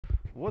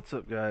What's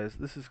up, guys?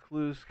 This is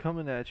Clues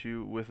coming at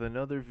you with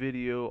another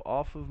video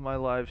off of my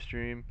live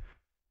stream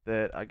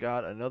that I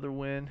got another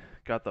win.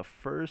 Got the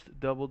first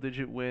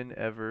double-digit win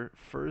ever,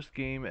 first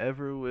game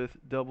ever with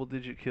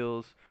double-digit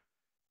kills,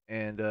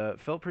 and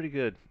felt pretty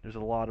good. There's a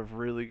lot of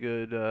really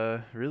good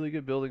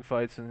building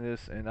fights in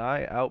this, and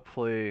I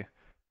outplay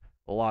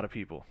a lot of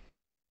people.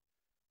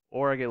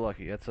 Or I get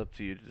lucky. That's up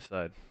to you to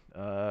decide.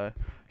 If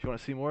you want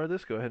to see more of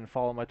this, go ahead and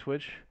follow my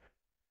Twitch.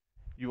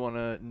 You want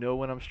to know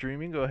when I'm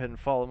streaming, go ahead and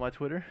follow my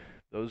Twitter.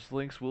 Those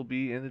links will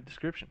be in the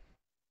description.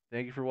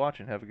 Thank you for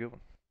watching. Have a good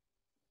one.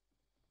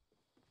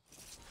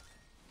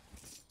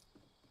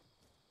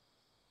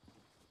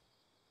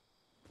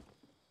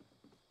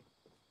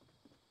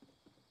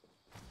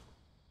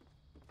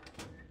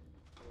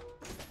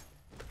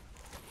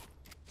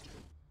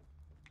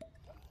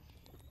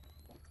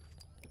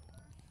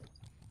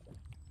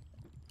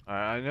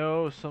 Alright, I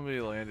know somebody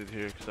landed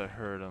here because I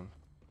heard them.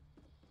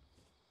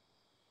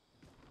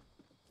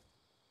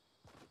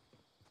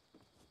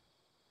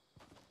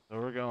 So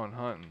we're going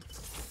hunting.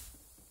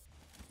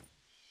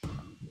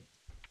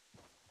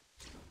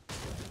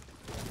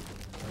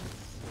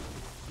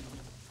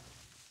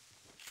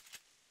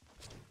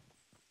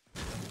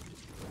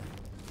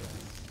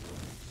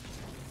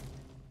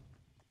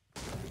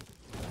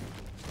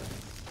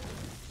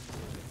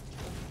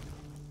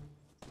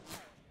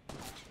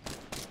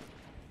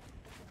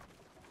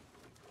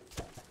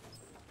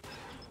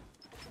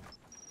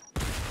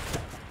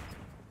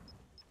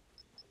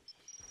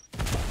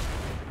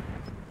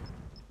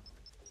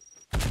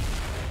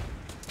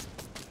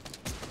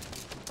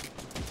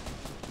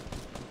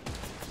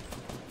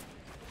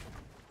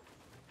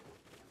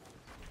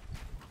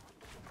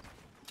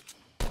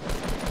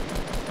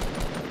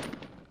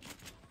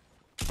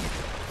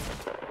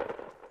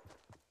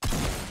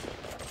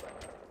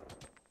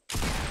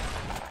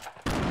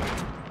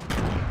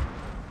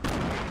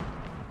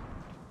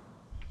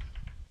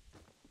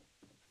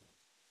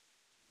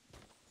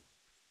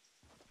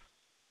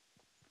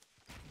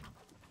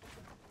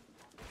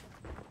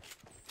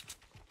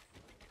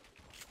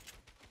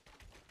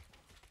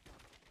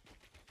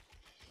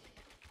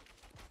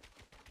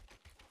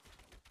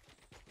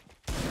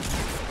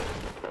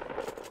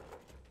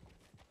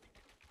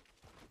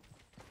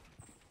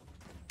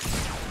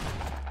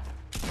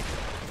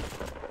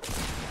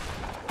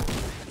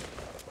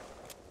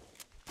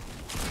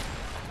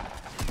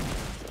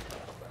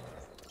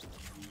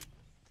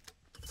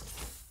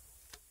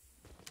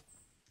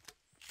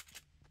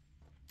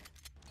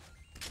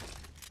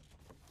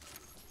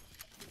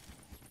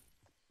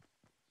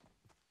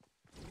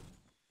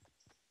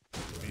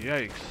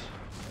 Yikes.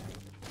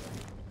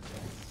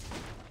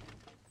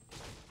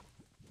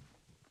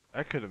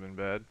 That could have been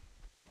bad.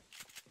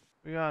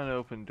 We got an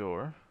open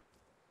door.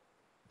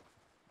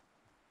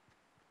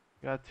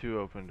 Got two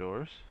open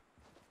doors.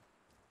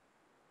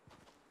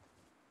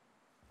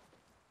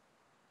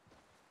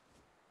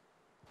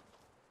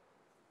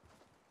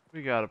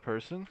 We got a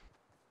person.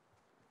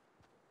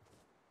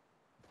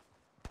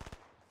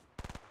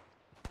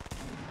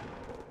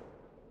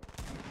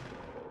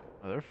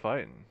 Oh, they're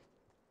fighting.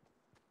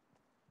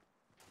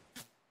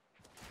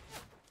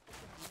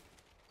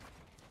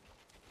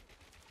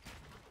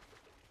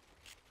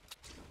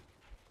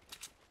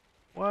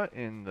 What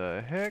in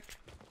the heck?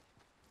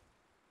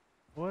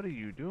 What are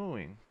you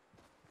doing?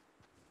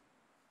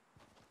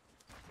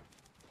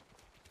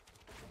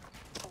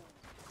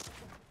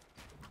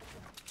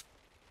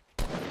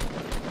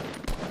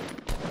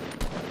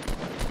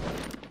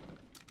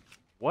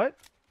 What?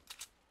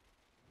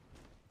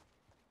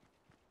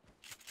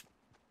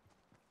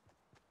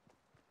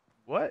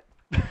 What?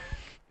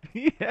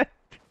 he had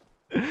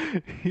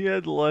he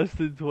had less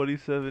than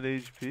 27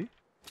 HP,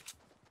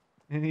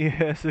 and he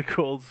has a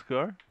cold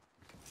scar.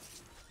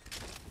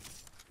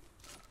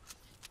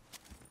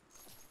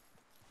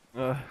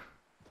 Uh,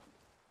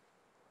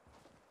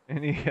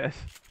 and he has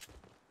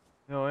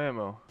no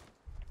ammo.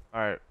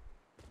 Alright.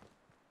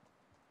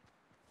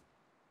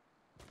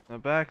 Now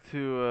back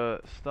to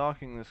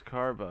stalking this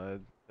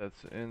carbide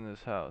that's in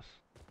this house.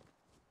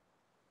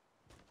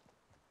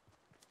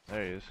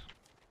 There he is.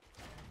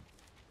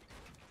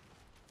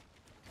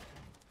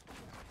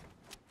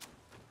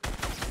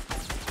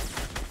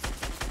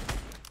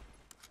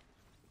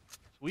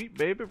 Sweet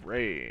baby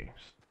rays.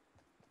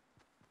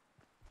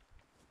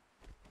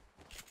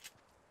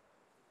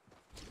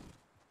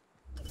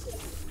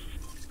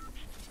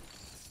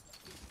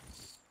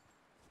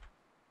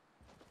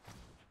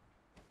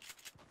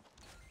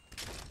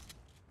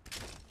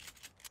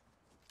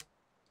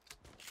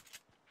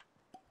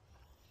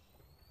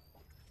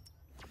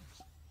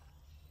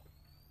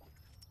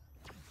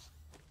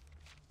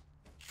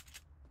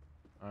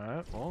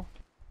 Alright, well.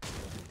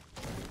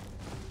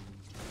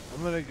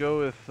 I'm gonna go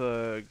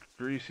with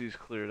Greasy's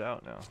cleared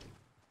out now.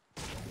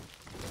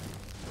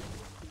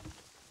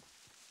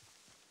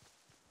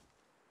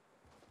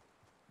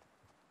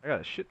 I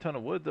got a shit ton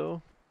of wood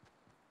though.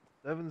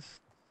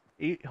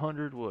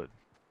 800 wood.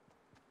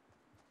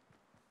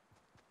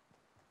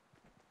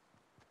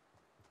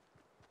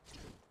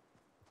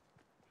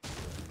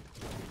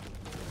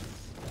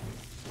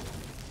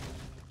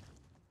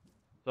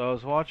 So I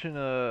was watching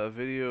a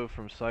video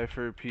from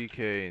Cypher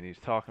PK, and he's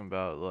talking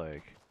about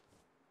like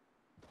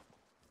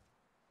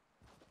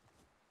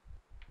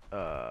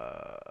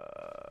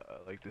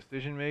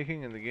decision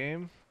making in the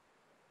game.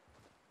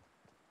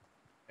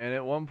 And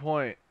at one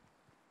point,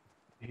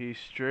 he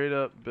straight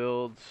up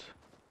builds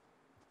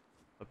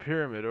a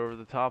pyramid over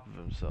the top of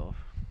himself.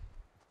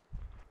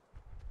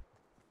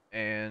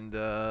 And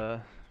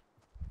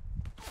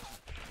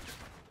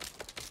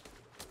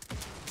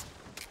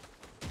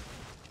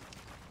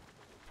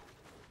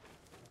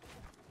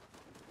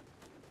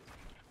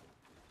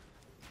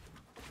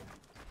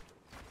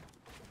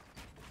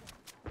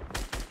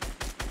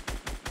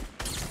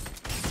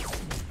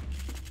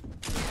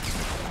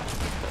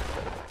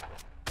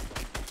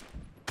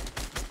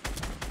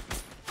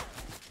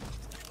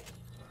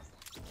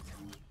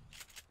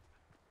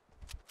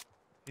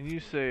can you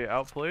say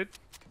outplayed?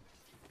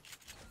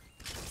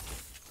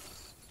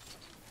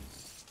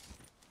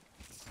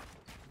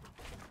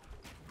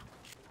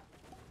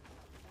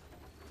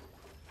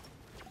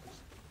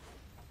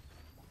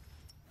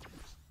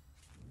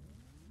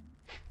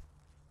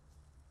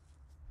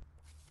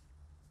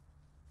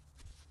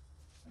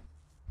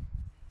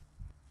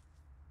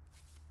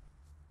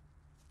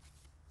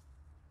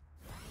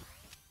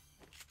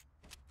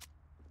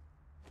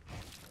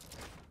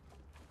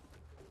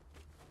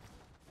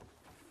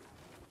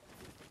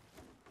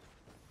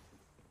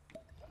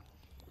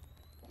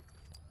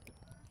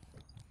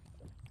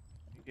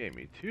 He gave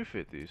me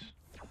 250s.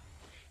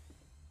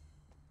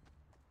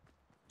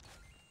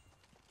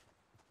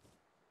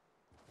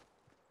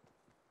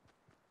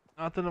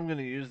 Not that I'm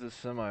gonna use this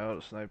semi-auto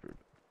sniper.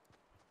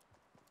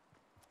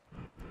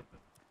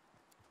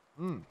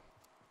 Man,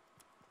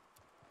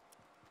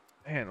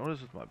 what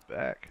is with my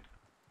back?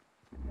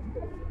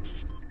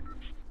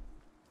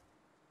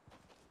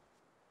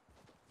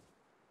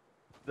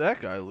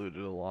 That guy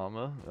looted a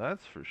llama,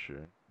 that's for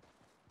sure.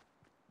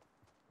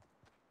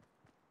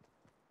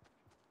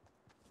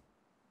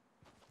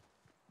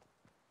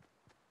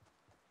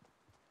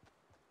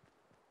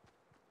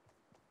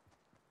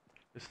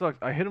 It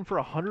sucked. I hit him for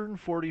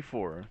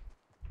 144.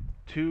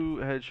 2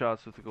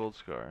 headshots with the gold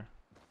scar.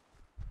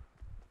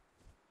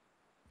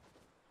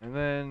 And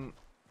then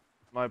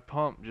my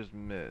pump just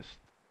missed.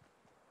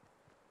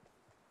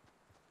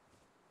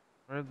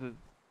 Where'd the...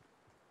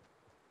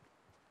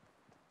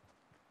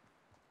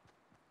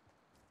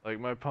 Like,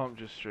 my pump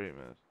just straight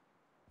missed.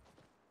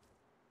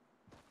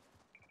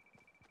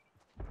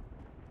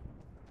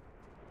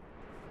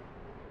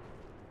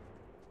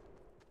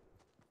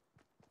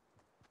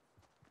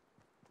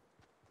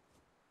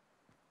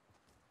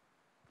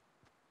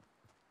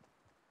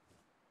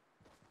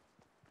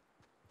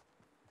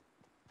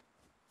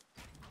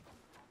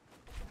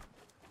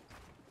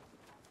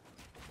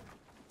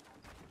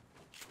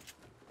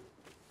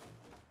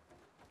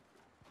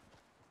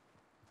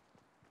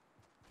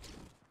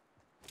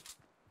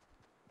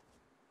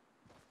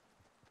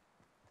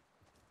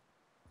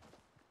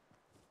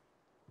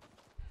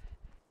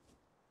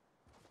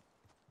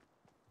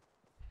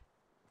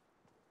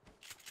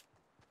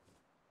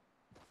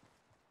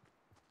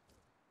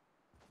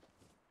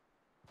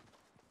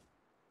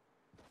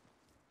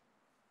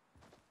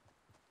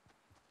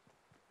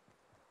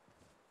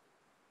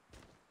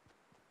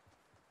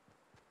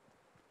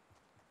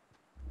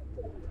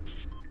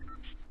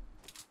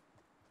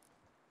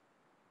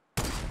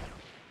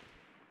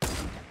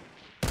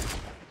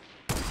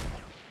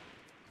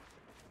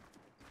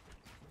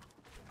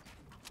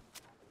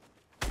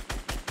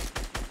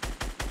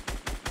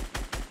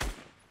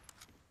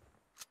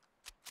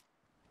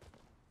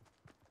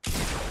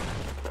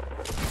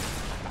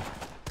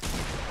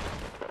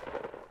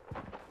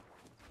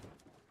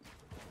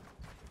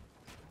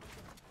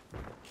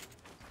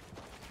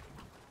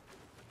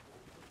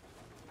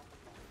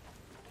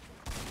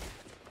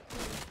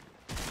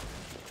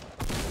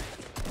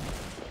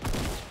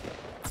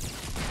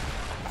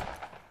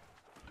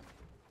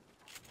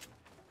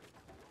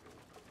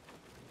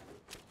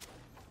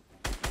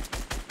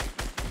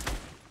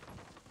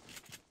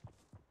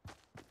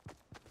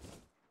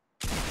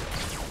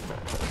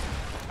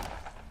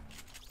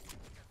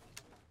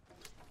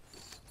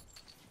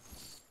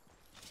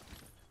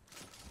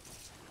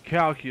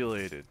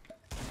 Calculated.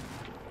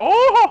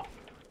 Oh!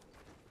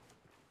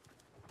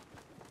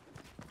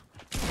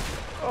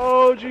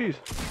 Oh, jeez.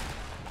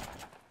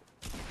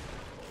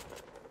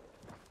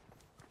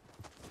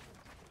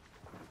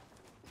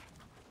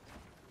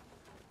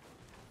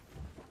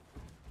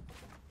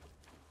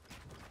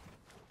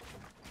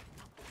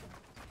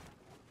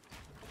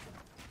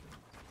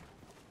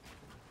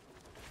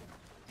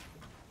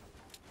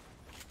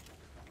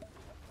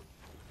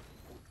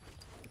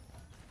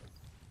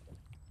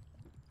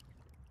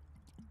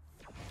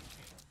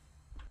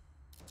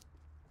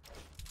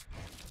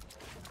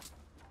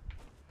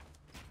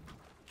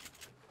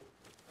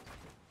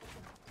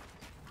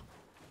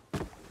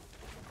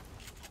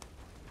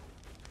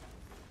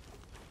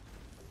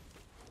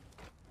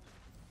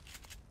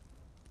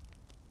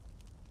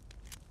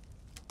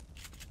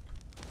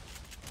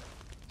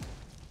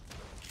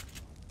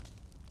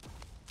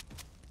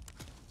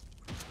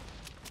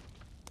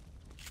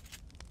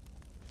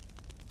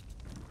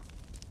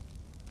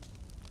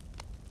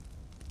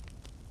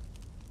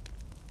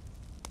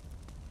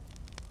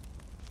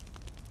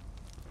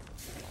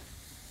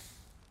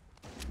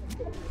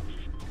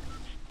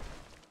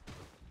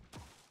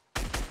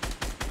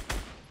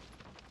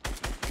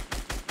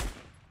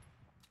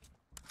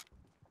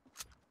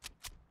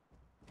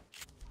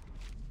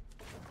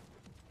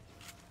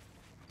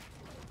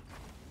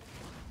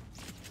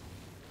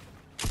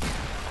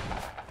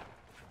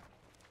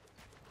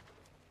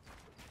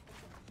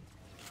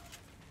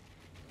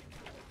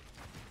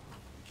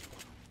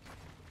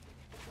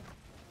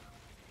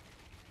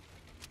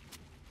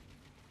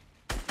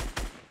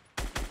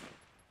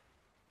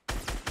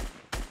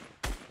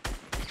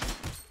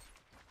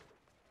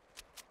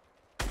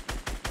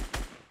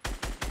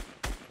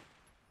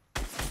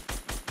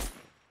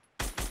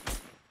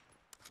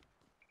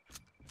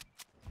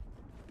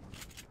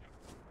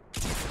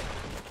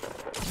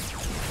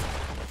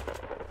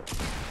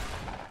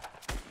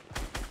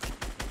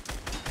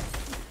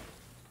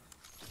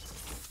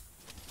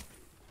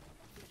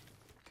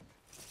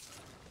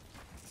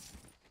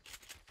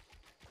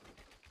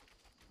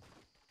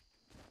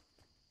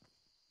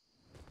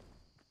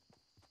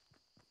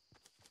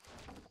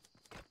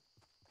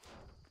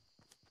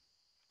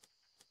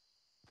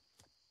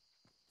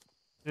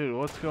 Dude,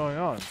 what's going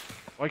on?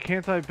 Why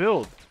can't I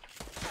build?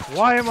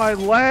 Why am I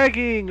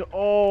lagging?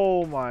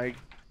 Oh my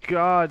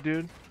god,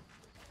 dude.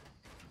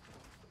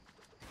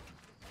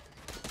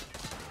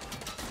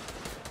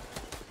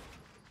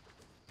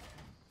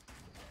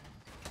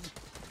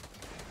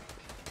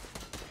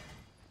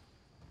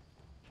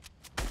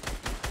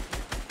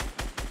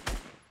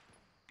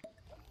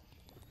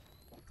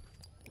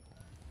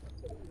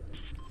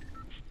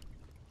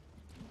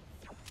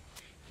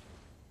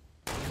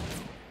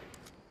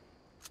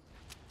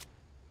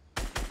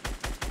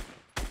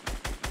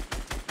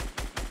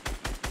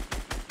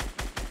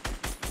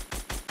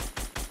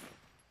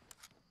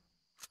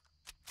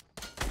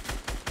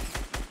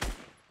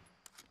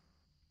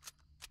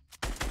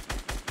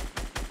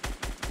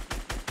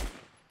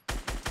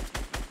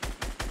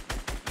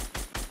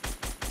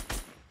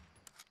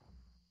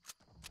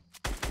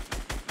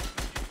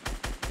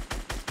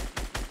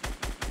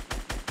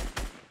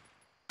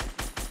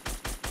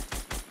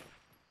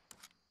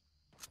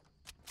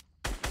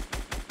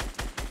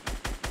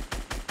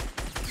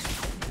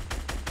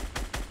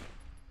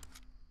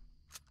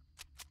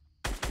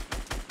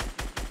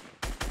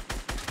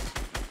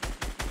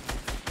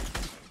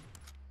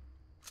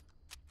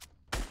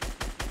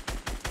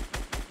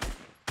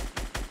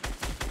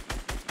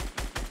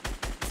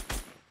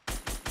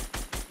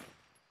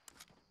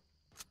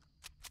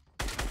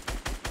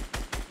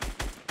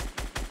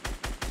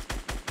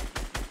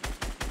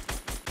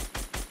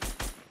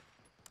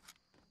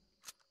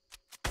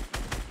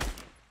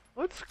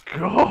 Let's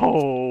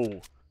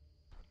go!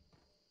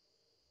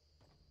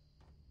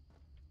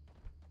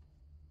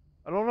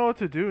 I don't know what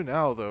to do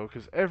now, though,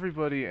 because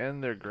everybody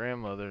and their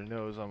grandmother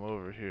knows I'm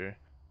over here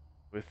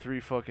with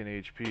 3 fucking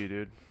HP,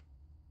 dude.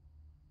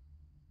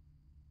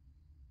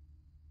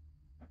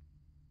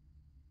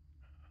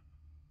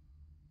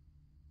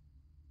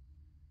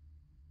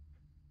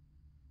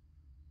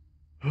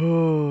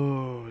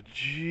 Oh,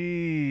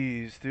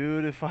 jeez,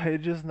 dude, if I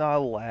had just not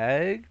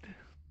lagged,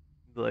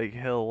 like,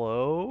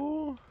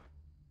 hello?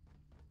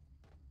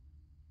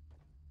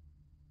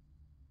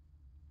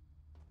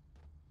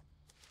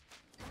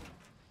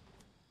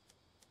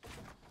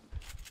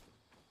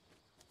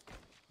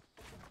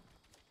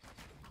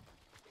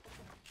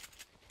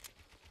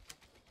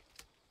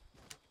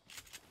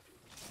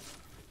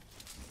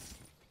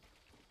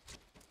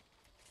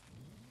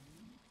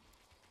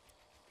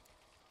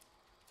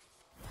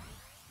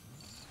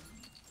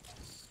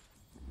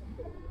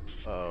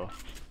 Uh-oh.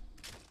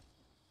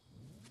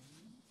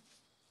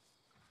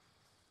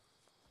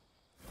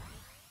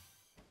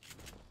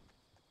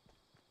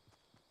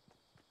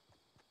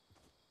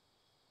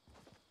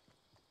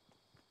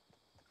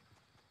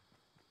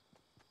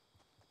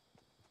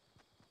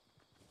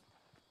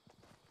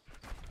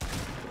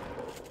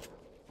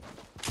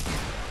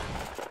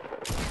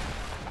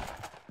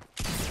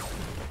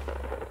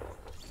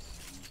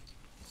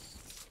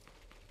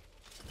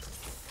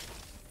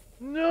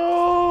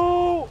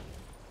 No!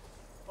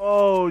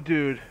 Oh,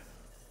 dude.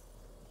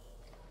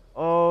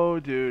 Oh,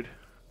 dude.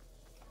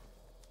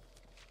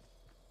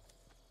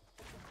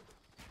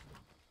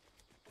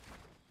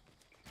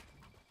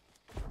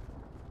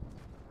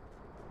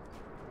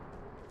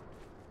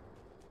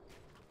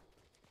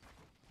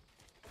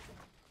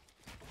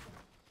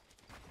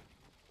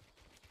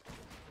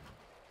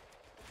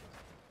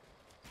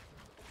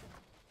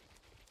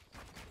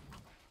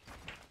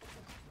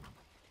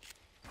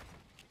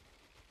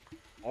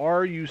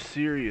 Are you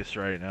serious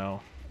right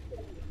now?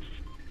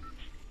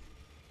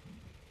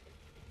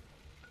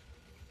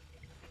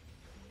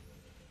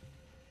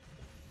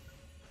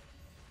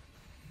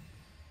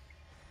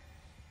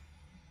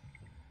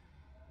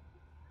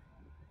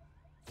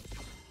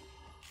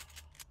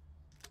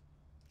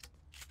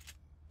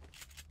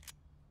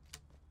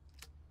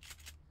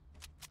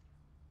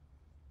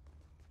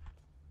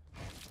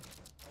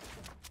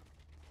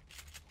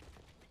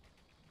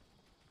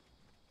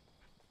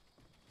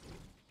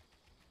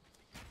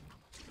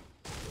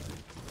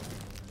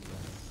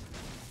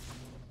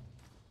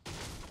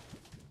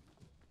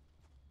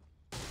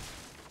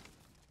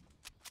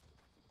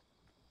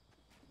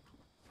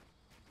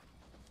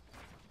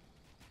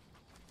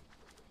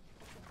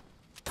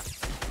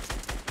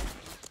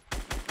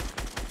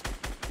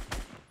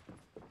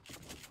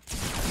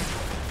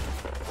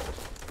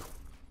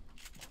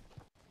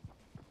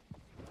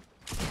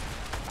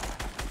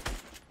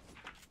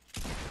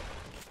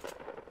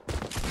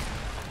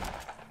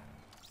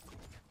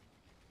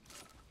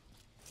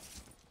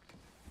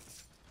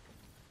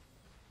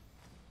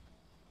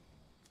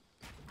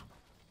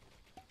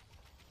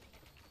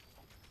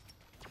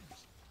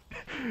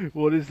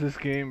 What is this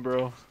game,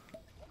 bro?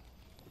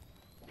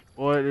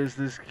 What is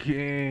this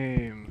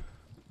game?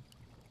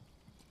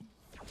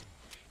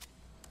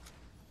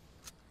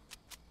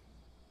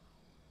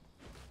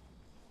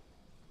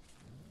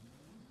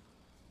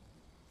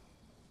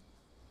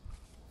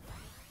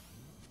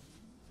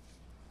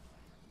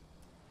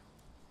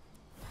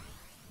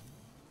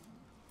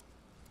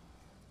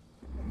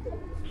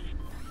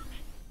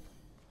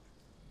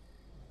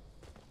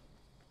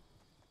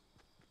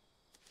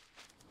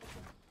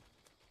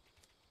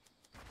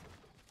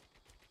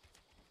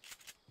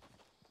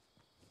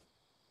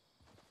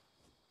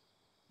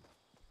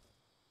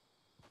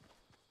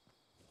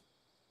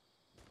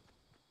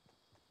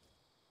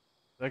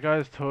 That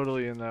guy's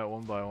totally in that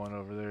 1x1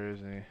 over there,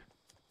 isn't he?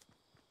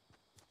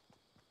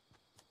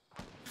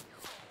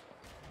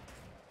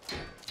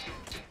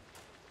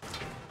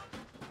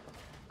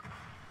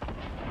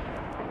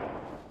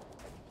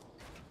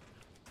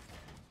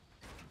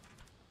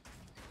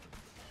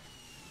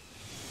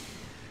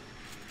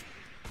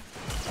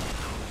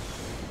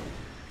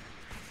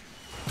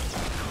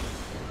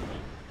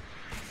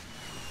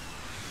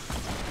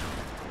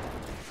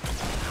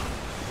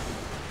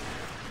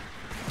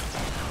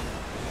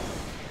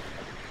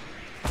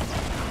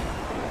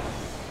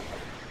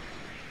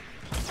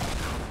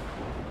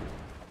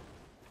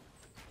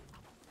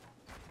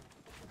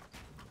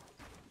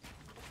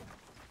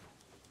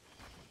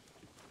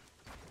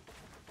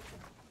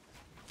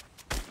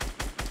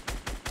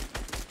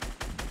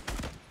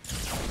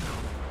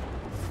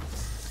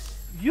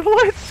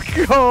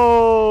 Let's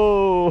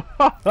go!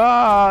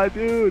 Haha,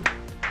 dude!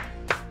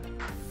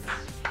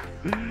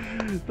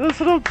 That's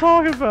what I'm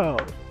talking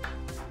about!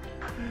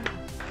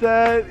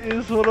 That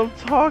is what I'm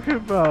talking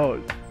about!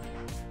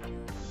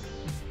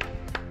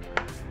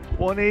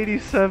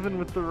 187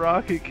 with the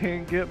rocket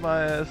can't get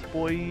my ass,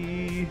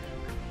 boy!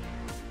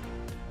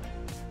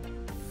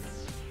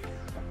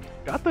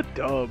 Got the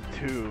dub,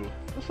 too.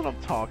 That's what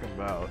I'm talking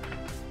about.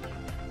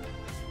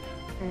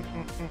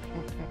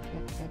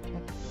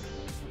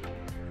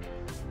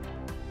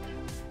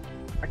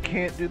 I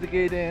can't do the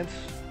gay dance.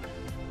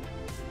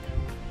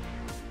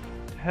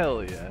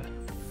 Hell yeah.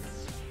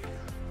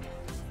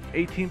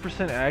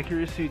 18%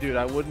 accuracy, dude,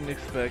 I wouldn't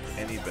expect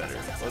any better.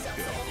 Let's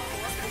go.